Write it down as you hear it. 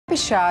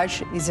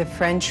Repêchage is a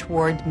French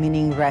word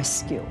meaning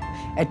rescue,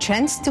 a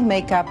chance to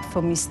make up for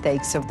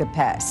mistakes of the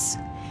past.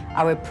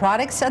 Our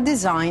products are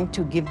designed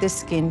to give the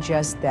skin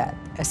just that,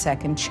 a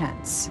second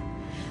chance.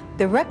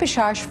 The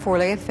Repêchage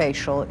 4-Layer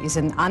Facial is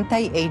an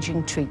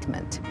anti-aging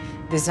treatment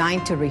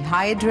designed to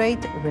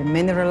rehydrate,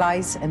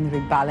 remineralize, and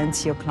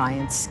rebalance your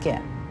client's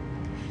skin.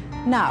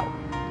 Now,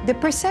 the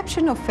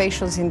perception of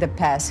facials in the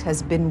past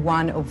has been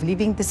one of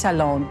leaving the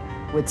salon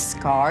with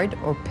scarred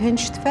or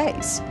pinched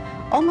face,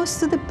 almost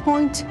to the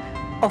point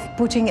of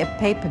putting a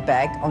paper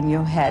bag on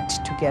your head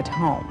to get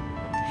home.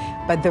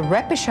 But the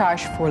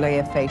Repêchage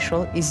 4-Layer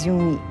Facial is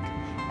unique,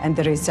 and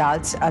the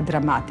results are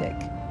dramatic.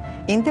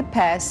 In the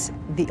past,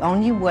 the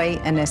only way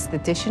an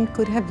esthetician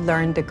could have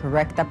learned the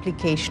correct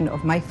application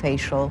of my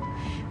facial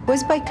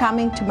was by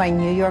coming to my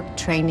New York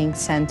training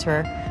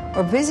center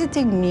or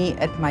visiting me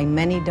at my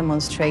many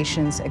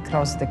demonstrations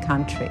across the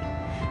country.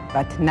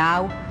 But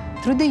now,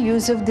 through the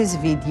use of this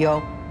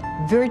video,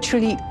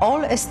 virtually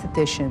all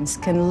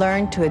estheticians can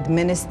learn to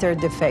administer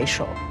the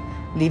facial,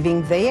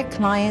 leaving their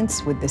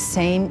clients with the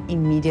same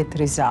immediate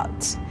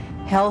results: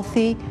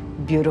 healthy,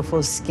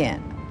 beautiful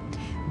skin.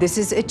 This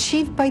is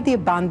achieved by the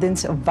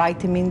abundance of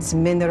vitamins,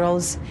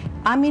 minerals,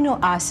 amino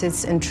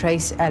acids, and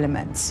trace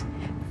elements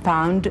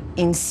found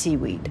in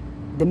seaweed,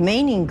 the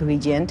main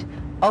ingredient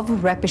of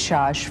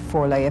Repêchage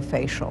 4-Layer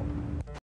Facial.